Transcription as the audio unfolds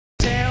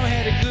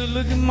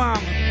good-looking mama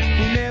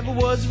who never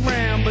was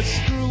around, but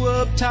screw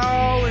up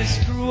tall and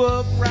screw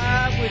up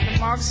right with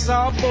the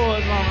Arkansas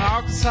boys on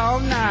Arkansas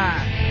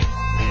night.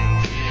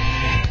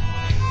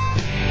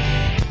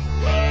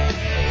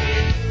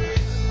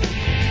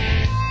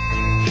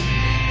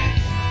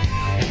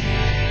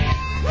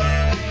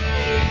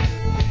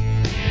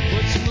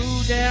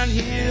 Down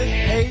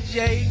here, age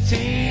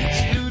 18,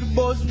 screw the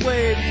boys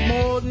away, it was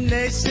more than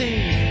they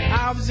seen.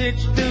 I was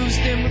introduced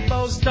and we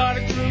both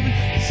started grooving.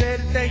 Said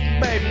thank you,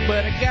 baby,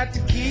 but I got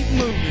to keep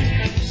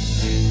moving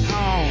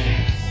on.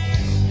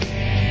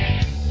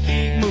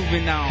 Keep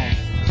moving on.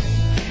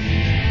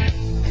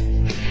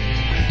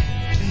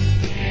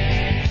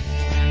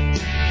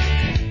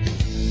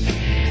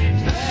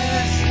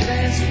 Last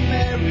dance with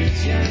Mary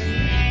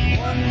Jane.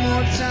 One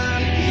more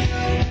time to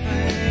kill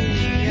pain.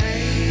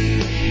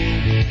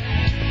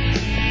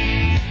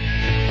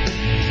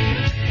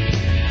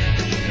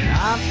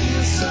 I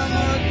feel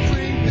summer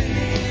creeping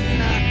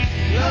in. I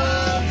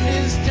love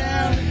this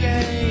town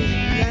again.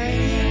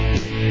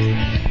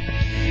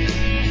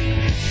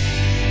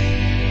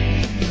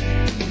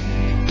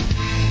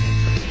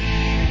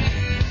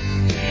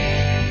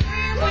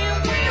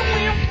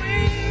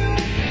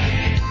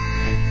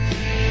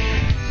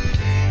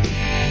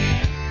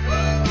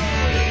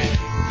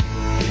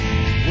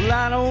 Well,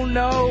 I don't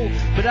know,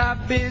 but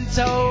I've been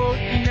told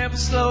you never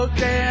slow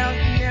down,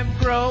 you never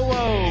grow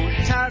old.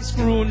 Tired of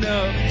screwing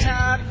up,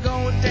 tired of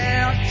going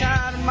down,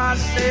 tired of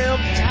myself,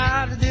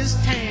 tired of this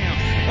town.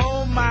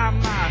 Oh my,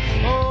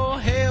 oh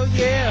hell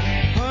yeah.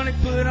 Honey,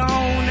 put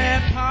on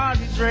that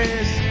party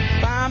dress,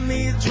 buy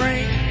me a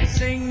drink,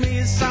 sing me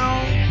a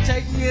song,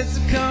 take me as a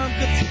come,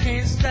 'cause I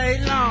can't stay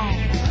long.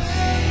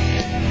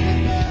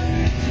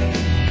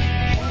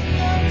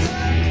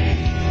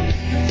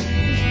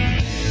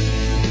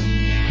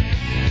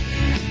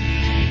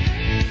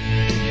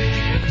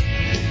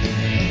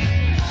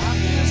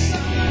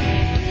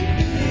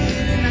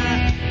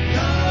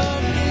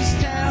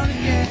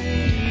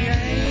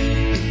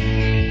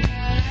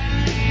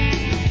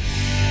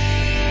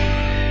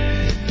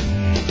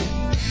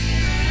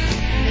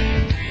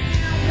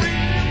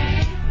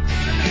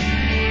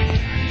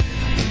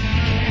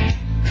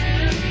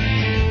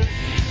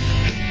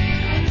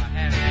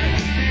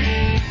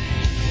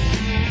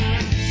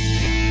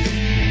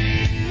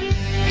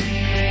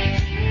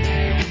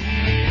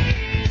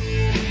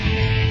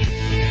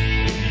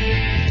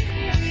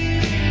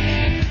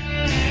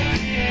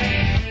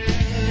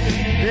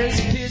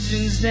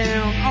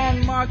 Down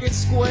on Market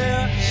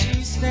Square,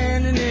 she's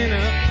standing in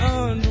her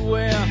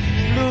underwear,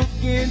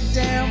 looking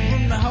down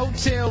from the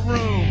hotel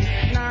room.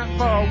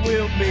 Nightfall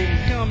will be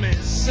coming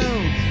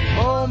soon.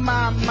 Oh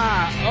my,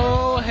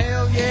 oh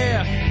hell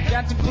yeah.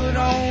 Got to put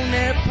on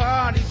that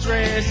party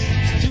dress.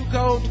 It's too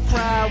cold to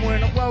cry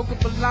when I woke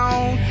up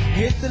alone.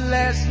 Hit the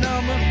last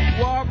number,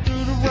 walk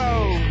through the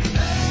road.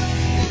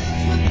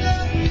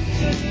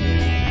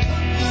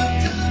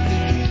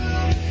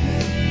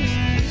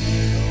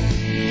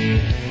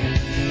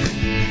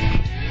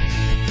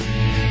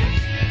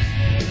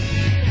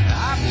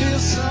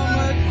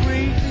 Summer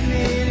creeping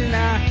in and I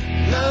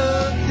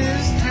love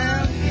this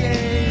town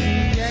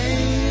again.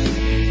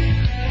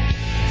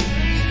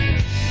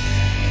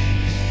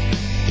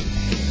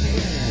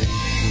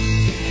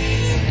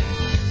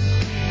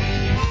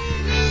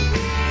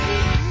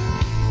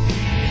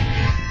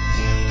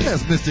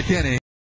 That's Mr. Kenny.